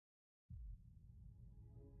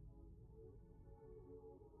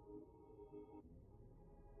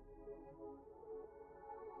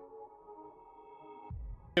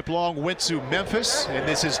Long went to Memphis, and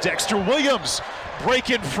this is Dexter Williams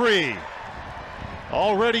breaking free.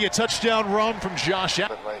 Already a touchdown run from Josh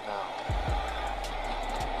Allen. Right now.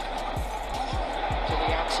 To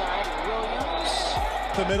the outside,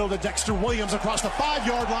 Williams. The middle to Dexter Williams across the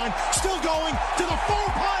 5-yard line. Still going to the 4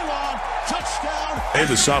 pylon. Touchdown. Hey,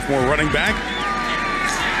 the sophomore running back.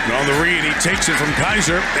 On the read, he takes it from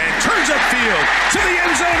Kaiser and turns upfield to the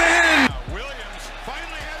end zone and in. Williams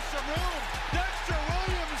finally has some room. Dexter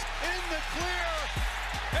Williams in the clear.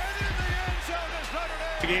 And in the end zone is Notre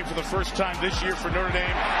Dame. Game for the first time this year for Notre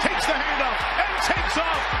Dame. Takes the handoff and takes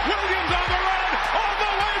off. Williams on the run. All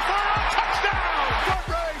the way for a touchdown. Foot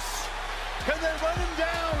race. Can they run him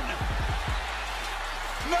down?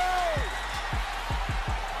 No.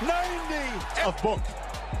 90. Of Book.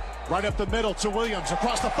 Right up the middle to Williams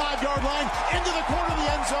across the 5-yard line into the corner of the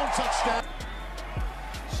end zone. Touchdown.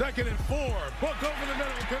 2nd and 4. Book over the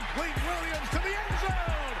middle. Complete. Williams to the end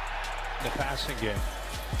zone. The passing game.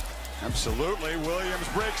 Absolutely. Williams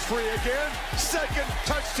breaks free again. 2nd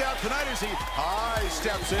touchdown tonight as he high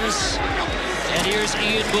steps in. And here's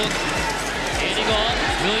Ian Book handing off.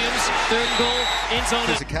 Williams, 3rd and goal, end zone.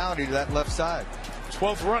 Physicality to that left side.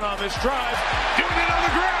 12th run on this drive. Doing it on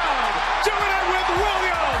the ground. Doing it with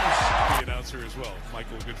Williams. The announcer as well.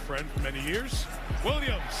 Michael, a good friend for many years.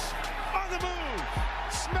 Williams on the move.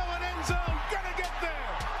 Smelling end zone. Gonna get there.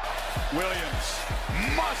 Williams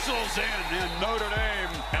muscles in and Notre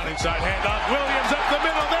Dame. Down inside handoff. Williams up the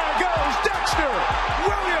middle. There goes Dexter.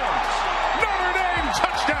 Williams.